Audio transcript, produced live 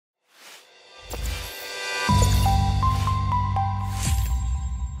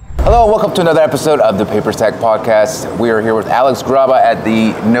Hello, welcome to another episode of the Paperstac podcast. We are here with Alex Graba at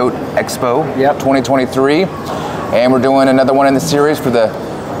the Note Expo 2023, and we're doing another one in the series for the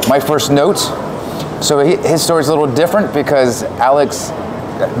My First Note. So his story is a little different because Alex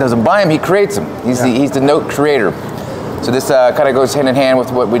doesn't buy them, he creates them. He's the note creator. So this kind of goes hand in hand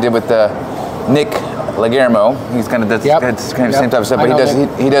with what we did with Nick Laguermo. He's kind of the same type of stuff, but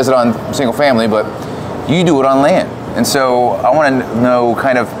he does it on single family, but you do it on land. And so I want to know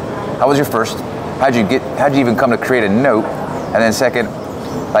kind of, how was your first? How'd you even come to create a note? And then second,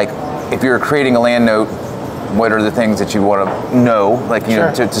 like if you're creating a land note, what are the things that you want to know, like you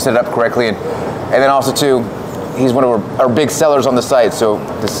know, to set it up correctly, and then also too, he's one of our big sellers on the site. So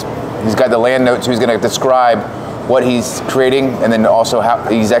he's got the land note, so he's going to describe what he's creating, and then also how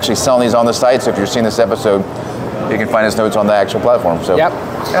he's actually selling these on the site. So if you're seeing this episode, you can find his notes on the actual platform. So yeah,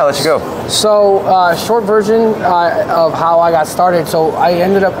 let you go. So short version of how I got started. So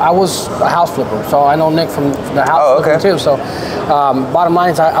I was a house flipper. So I know Nick from the house flipping too. So bottom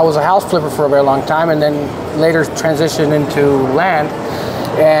line is I was a house flipper for a very long time, and then later transitioned into land.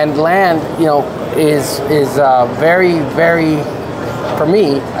 And land, you know, is very, very, for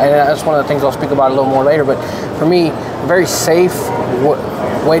me, and that's one of the things I'll speak about a little more later, but for me, a very safe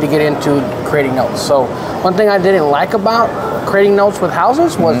way to get into creating notes. So one thing I didn't like about creating notes with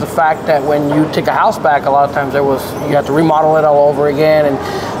houses was the fact that when you take a house back, a lot of times you have to remodel it all over again.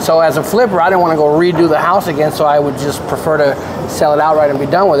 And so as a flipper, I didn't want to go redo the house again, so I would just prefer to sell it outright and be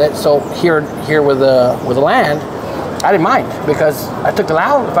done with it. So here with the land, I didn't mind, because I took the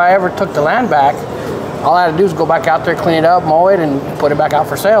land. If I ever took the land back, all I had to do is go back out there, clean it up, mow it, and put it back out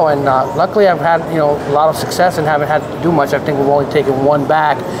for sale. And luckily, I've had a lot of success and haven't had to do much. I think we've only taken one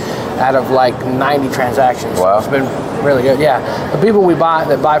back out of like 90 transactions. Wow, it's been really good. Yeah, the people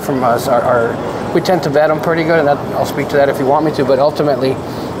that buy from us we tend to vet them pretty good, and I'll speak to that if you want me to. But ultimately,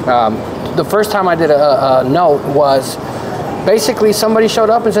 the first time I did a note was basically somebody showed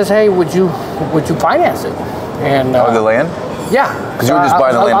up and says, "Hey, would you finance it?" And the land? Yeah. Because you were just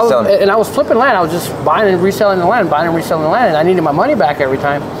buying the land and selling it. And I was flipping land. I was just buying and reselling the land, and I needed my money back every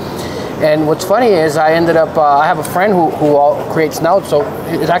time. And what's funny is I ended up, I have a friend who creates notes, so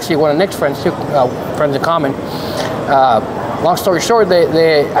it's actually one of Nick's friends too, friends in common. Long story short,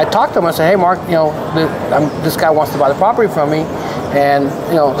 I talked to him. I said, "Hey, Mark, this guy wants to buy the property from me, and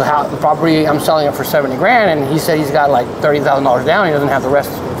the property, I'm selling it for 70 grand, and he said he's got like $30,000 down. He doesn't have the rest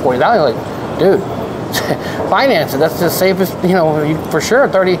 $40,000. Like, dude, finance it. That's the safest, for sure.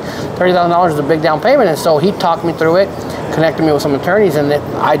 $30,000 is a big down payment." And so he talked me through it, connected me with some attorneys, and that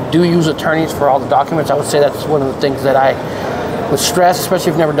I do use attorneys for all the documents. I would say that's one of the things that I would stress, especially if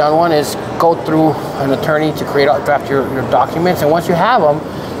you've never done one, is go through an attorney to draft your documents. And once you have them,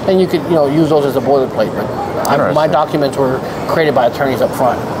 then you could use those as a boilerplate. But my documents were created by attorneys up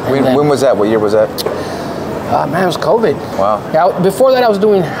front. When was that? What year was that? Man, it was COVID. Wow. Yeah, before that, I was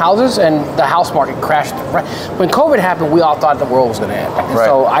doing houses, and the house market crashed. Right when COVID happened, we all thought the world was going to end. And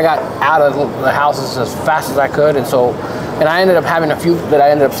so I got out of the houses as fast as I could, and I ended up having a few that I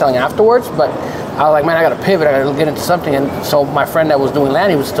ended up selling afterwards. But I was like, man, I got to pivot. I got to get into something. And so my friend that was doing land,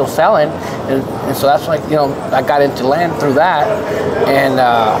 he was still selling, and so that's like I got into land through that, and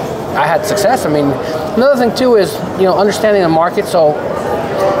I had success. I mean, another thing too is understanding the market. So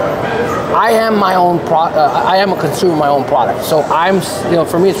I am my own I am a consumer of my own product. So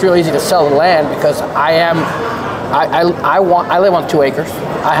for me, it's real easy to sell the land because I live on 2 acres.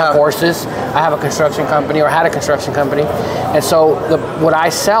 I have horses. I have a construction company, or had a construction company, and so what I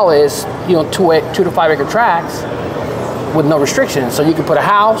sell is 2 to 5 acre tracts with no restrictions. So you can put a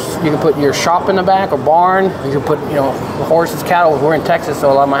house, you can put your shop in the back, or barn. You can put horses, cattle. We're in Texas,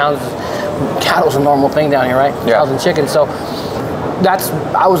 so a lot of my houses, cattle's a normal thing down here, right? Yeah. Cows and chickens. So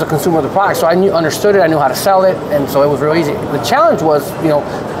I was a consumer of the product, so I understood it, I knew how to sell it, and so it was real easy. The challenge was,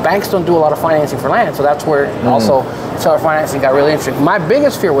 banks don't do a lot of financing for land, so that's where also seller financing got really interesting. My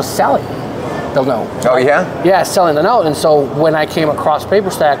biggest fear was selling the note. Oh, yeah? Yeah, selling the note. And so when I came across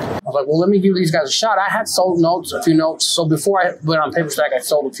Paperstac, I was like, well, let me give these guys a shot. I had sold notes, a few notes. So before I went on Paperstac, I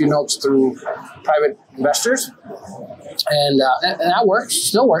sold a few notes through private investors, and that works,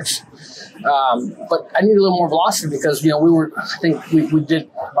 still works. But I need a little more velocity because, we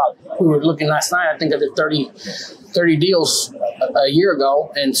were looking last night, I think I did 30 deals a year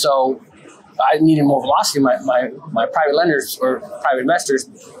ago. And so I needed more velocity. My private lenders or private investors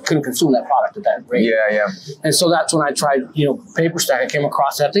couldn't consume that product at that rate. Yeah. And so that's when I tried, Paperstac. I came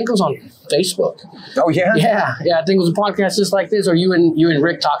across it. I think it was on Facebook. Oh, yeah? Yeah. I think it was a podcast just like this, or you and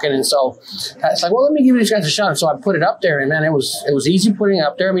Rick talking. And so it's like, well, let me give these guys a shot. And so I put it up there, and man, it was easy putting it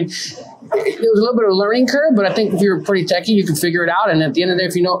up there. I mean, was a little bit of a learning curve, but I think if you're pretty techie, you can figure it out. And at the end of the day,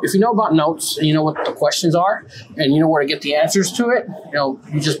 if you know about notes and you know what the questions are and you know where to get the answers to it,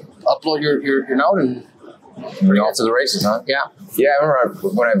 you just upload your note and you're off to the races, huh? Yeah. Yeah, I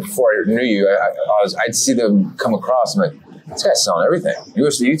remember before I knew you, I'd see them come across. I'm like, this guy's selling everything. You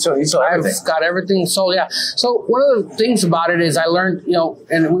sell everything. I've got everything sold, yeah. So one of the things about it is I learned,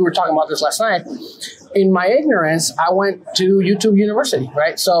 and we were talking about this last night. In my ignorance, I went to YouTube University,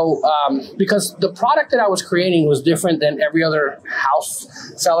 right? So because the product that I was creating was different than every other house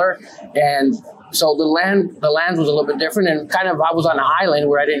seller, and so the land was a little bit different, and kind of I was on an island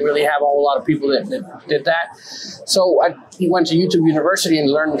where I didn't really have a whole lot of people that did that. So I went to YouTube University and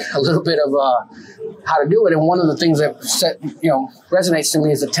learned a little bit of how to do it. And one of the things that resonates to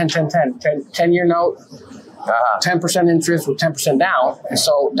me is the 10-year note, 10% interest with 10% down. And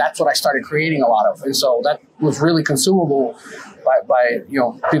so that's what I started creating a lot of. And so that was really consumable by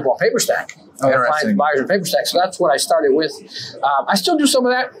people on Paperstac. Clients, buyers on Paperstac. So that's what I started with. I still do some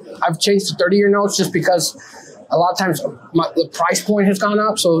of that. I've changed to 30-year notes just because a lot of times the price point has gone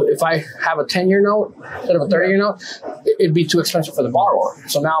up. So if I have a 10-year note instead of a 30-year note, it'd be too expensive for the borrower.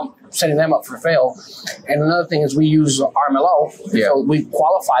 So now I'm setting them up for fail. And another thing is we use RMLO. Yeah. So we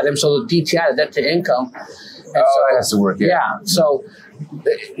qualify them. So the DTI, the debt to income. And so it has to work. Yeah. So,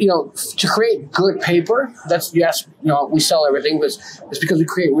 to create good paper, we sell everything, but it's because we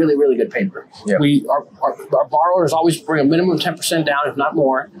create really, really good paper. Yeah. Our borrowers always bring a minimum 10% down, if not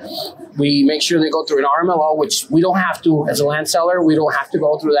more. We make sure they go through an RMLO, which we don't have to, as a land seller, we don't have to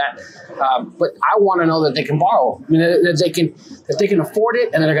go through that. But I want to know that they can borrow, that they can afford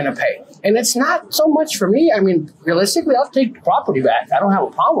it and they're going to pay. And it's not so much for me. I mean, realistically, I'll take the property back. I don't have a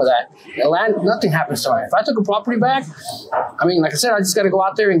problem with that. The land, nothing happens to it. If I took a property back, like I said, I just got to go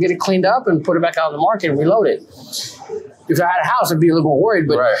out there and get it cleaned up and put it back out on the market and reload it. If I had a house, I'd be a little more worried.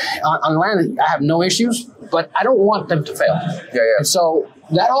 But on land, I have no issues. But I don't want them to fail. Yeah. And so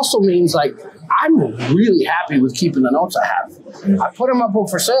that also means I'm really happy with keeping the notes I have. I put them up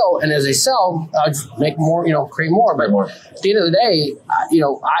for sale, and as they sell, I just make more, create more. But at the end of the day,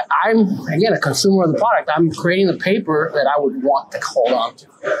 I'm, again, a consumer of the product. I'm creating the paper that I would want to hold on to.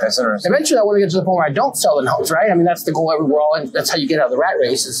 That's interesting. Eventually, I want to get to the point where I don't sell the notes, right? I mean, that's the goal we're all in. That's how you get out of the rat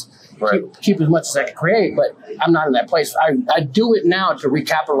race is keep as much as I can create, but I'm not in that place. I do it now to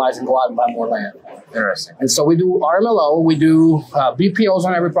recapitalize and go out and buy more land. Interesting. And so we do RMLO, we do BPOs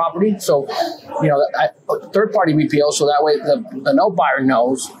on every property. So, third-party BPOs, so that way the note buyer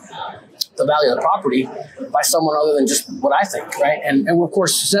knows the value of the property by someone other than just what I think, right? And of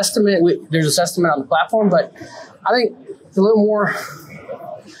course, there's a estimate on the platform, but I think it's a little more.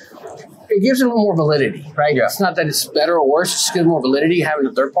 It gives it a little more validity, right? Yeah. It's not that it's better or worse; it just gives more validity having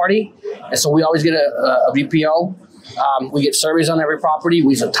a third party. And so we always get a BPO. We get surveys on every property.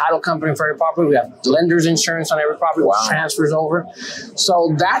 We use a title company for every property. We have lender's insurance on every property, which transfers over.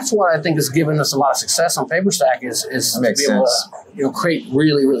 So that's what I think has given us a lot of success on Paperstac is to be able to create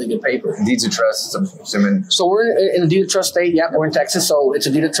really, really good paper. Deeds of trust, I'm assuming. So we're in a deed of trust state. Yeah, we're in Texas, so it's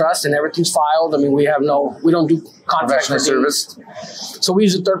a deed of trust and everything's filed. I mean, we don't do contract service. So we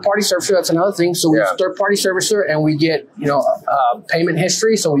use a third-party servicer. That's another thing. So we use a third-party servicer, and we get payment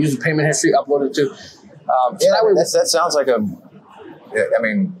history. So we use the payment history uploaded to. That sounds like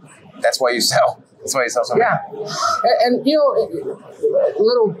that's why you sell. That's why you sell something. Yeah. And a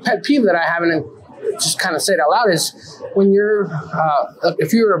little pet peeve that I have, and just kind of say it out loud, is when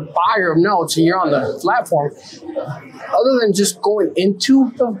if you're a buyer of notes and you're on the platform, other than just going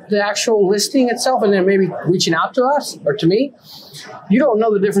into the actual listing itself and then maybe reaching out to us or to me, you don't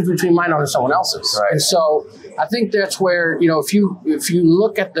know the difference between my note and someone else's. Right. And so I think that's where, if you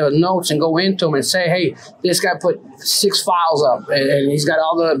look at the notes and go into them and say, hey, this guy put 6 files up and he's got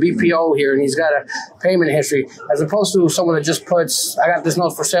all the BPO here and he's got a payment history, as opposed to someone that just puts, I got this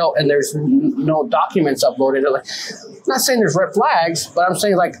note for sale and there's no documents uploaded. I'm not saying there's red flags, but I'm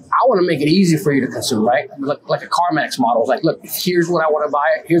saying I want to make it easy for you to consume, right? Like a CarMax model. It's look, here's what I want to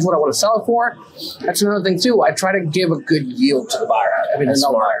buy. Here's what I want to sell it for. That's another thing too. I try to give a good yield to the buyer. The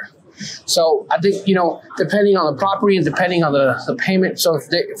note buyer. So I think, depending on the property and depending on the payment. So if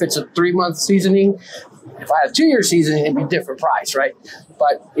it's a 3-month seasoning, if I had a 2-year seasoning, it'd be a different price, right?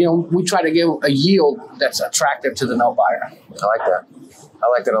 But, we try to give a yield that's attractive to the note buyer. I like that. I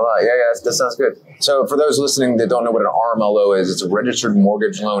like that a lot. Yeah, that sounds good. So for those listening that don't know what an RMLO is, it's a registered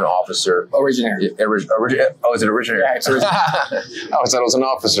mortgage loan officer. Originator. Is it originator? Yeah, it's originator. I always thought it was an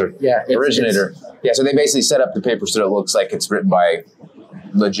officer. Yeah. Originator. Yeah, so they basically set up the paper so it looks like it's written by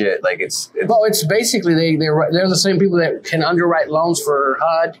legit, it's basically they're the same people that can underwrite loans for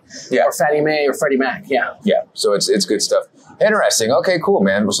HUD or Fannie Mae or Freddie Mac. Yeah. So it's good stuff. Interesting. Okay, cool,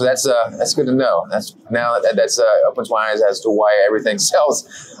 man. So that's good to know. That's opens my eyes as to why everything sells.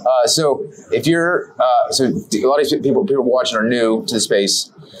 So if you're so a lot of these people watching are new to the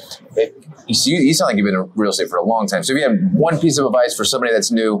space. You sound like you've been in real estate for a long time. So if you have one piece of advice for somebody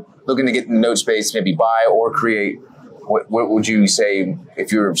that's new, looking to get in the note space, maybe buy or create, what would you say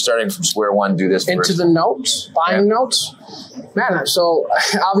if you're starting from square one, do this into first? The notes, buying notes? Man, so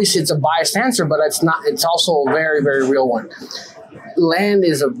obviously it's a biased answer, but it's not. It's also a very, very real one. Land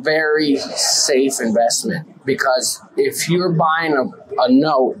is a very safe investment because if you're buying a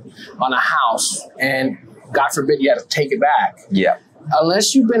note on a house and God forbid you have to take it back. Yeah.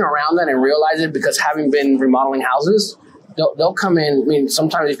 Unless you've been around that and realize it, because having been remodeling houses, they'll come in. I mean,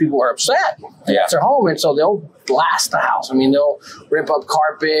 sometimes these people are upset. Yeah. It's their home, and so they'll blast the house. I mean, they'll rip up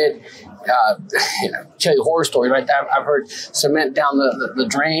carpet, tell you horror stories, right? I've heard cement down the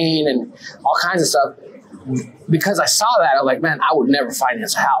drain and all kinds of stuff. Because I saw that, I was like, man, I would never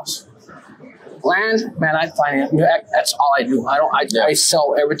finance a house. Land, man, I finance. That's all I do. I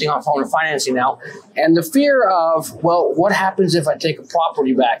sell everything on phone and financing now. And the fear of, well, what happens if I take a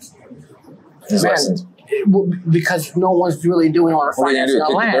property back? Because no one's really doing all our financing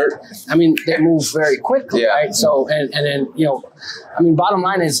on land. I mean, they move very quickly, right? So, and then, I mean, bottom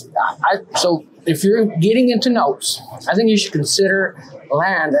line is, so if you're getting into notes, I think you should consider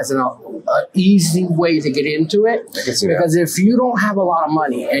land as an easy way to get into it. Because if you don't have a lot of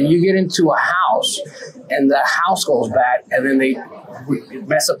money and you get into a house and the house goes bad and then they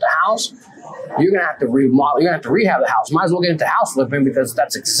mess up the house, you're going to have to remodel. You're going to have to rehab the house. Might as well get into house flipping because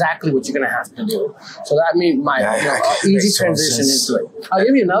that's exactly what you're going to have to do. So that means easy transition into it. I'll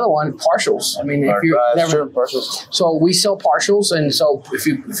give you another one, partials. I mean, if you never partials. So we sell partials, and so if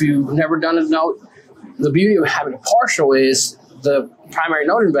you've never done a note, the beauty of having a partial is the primary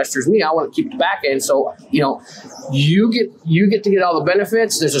note investors, me, I want to keep the back end. So, you get to get all the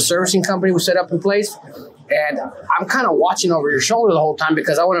benefits. There's a servicing company we set up in place. And I'm kind of watching over your shoulder the whole time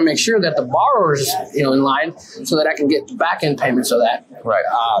because I want to make sure that the borrower's, in line so that I can get the back end payments of that. Right.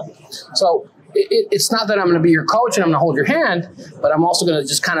 So it's not that I'm going to be your coach and I'm going to hold your hand, but I'm also going to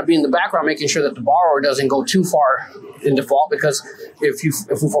just kind of be in the background making sure that the borrower doesn't go too far in default, because if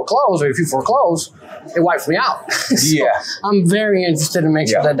we foreclose, it wipes me out. So I'm very interested in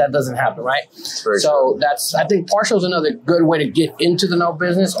making sure that doesn't happen, right? So I think partial is another good way to get into the note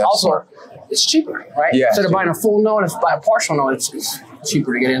business. That's also smart. It's cheaper, right? Yeah, instead of buying a full note, if you buy a partial note, it's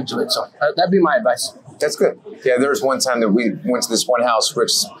cheaper to get into it. So that'd be my advice. That's good. Yeah, there was one time that we went to this one house.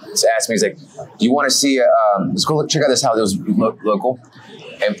 Rich asked me, he's like, "Do you want to see? Let's go check out this house." It was local,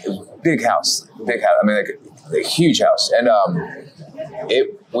 and big house. I mean, like a huge house. And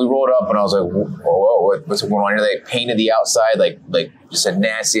we rolled up, and I was like, "Whoa, what's going on here?" They painted the outside like just a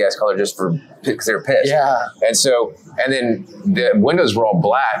nasty ass color just because they were pissed. Yeah. And then the windows were all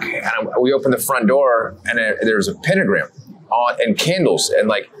black, and we opened the front door, and there was a pentagram on and candles and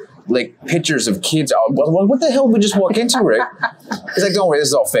like pictures of kids. What the hell did we just walk into, Rick? He's like, "Don't worry, this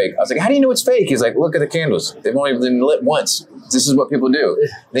is all fake." I was like, "How do you know it's fake?" He's like, "Look at the candles. They've only been lit once. This is what people do."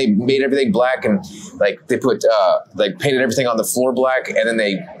 They made everything black, and they put painted everything on the floor black, and then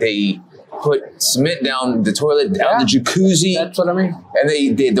they put cement down the toilet, down the jacuzzi. That's what I mean. And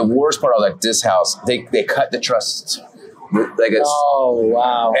the worst part, I was like, this house, they cut the trusses. Oh,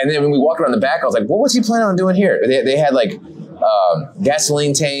 wow. And then when we walked around the back, I was like, what was he planning on doing here? They had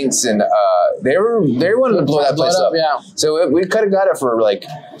gasoline tanks, and they wanted to blow that place up. Yeah. So we could have got it for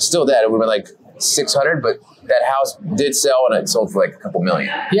still that. It would have been $600, but that house did sell, and it sold for a couple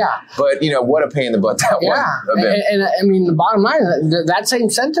million. Yeah. But what a pain in the butt that one. And I mean, the bottom line, that same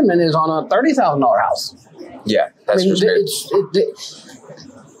sentiment is on a $30,000 house. Yeah, that's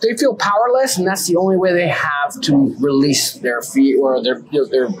they feel powerless, and that's the only way they have to release their fear or their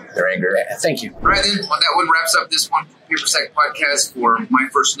anger. Thank you. All right, then. Well, that one wraps up this one Paperstac podcast for My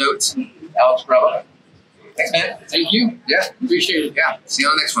First Notes. Alex, brother. Thanks, man. Thank you. Yeah, appreciate it. Yeah. See you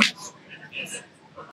on the next one.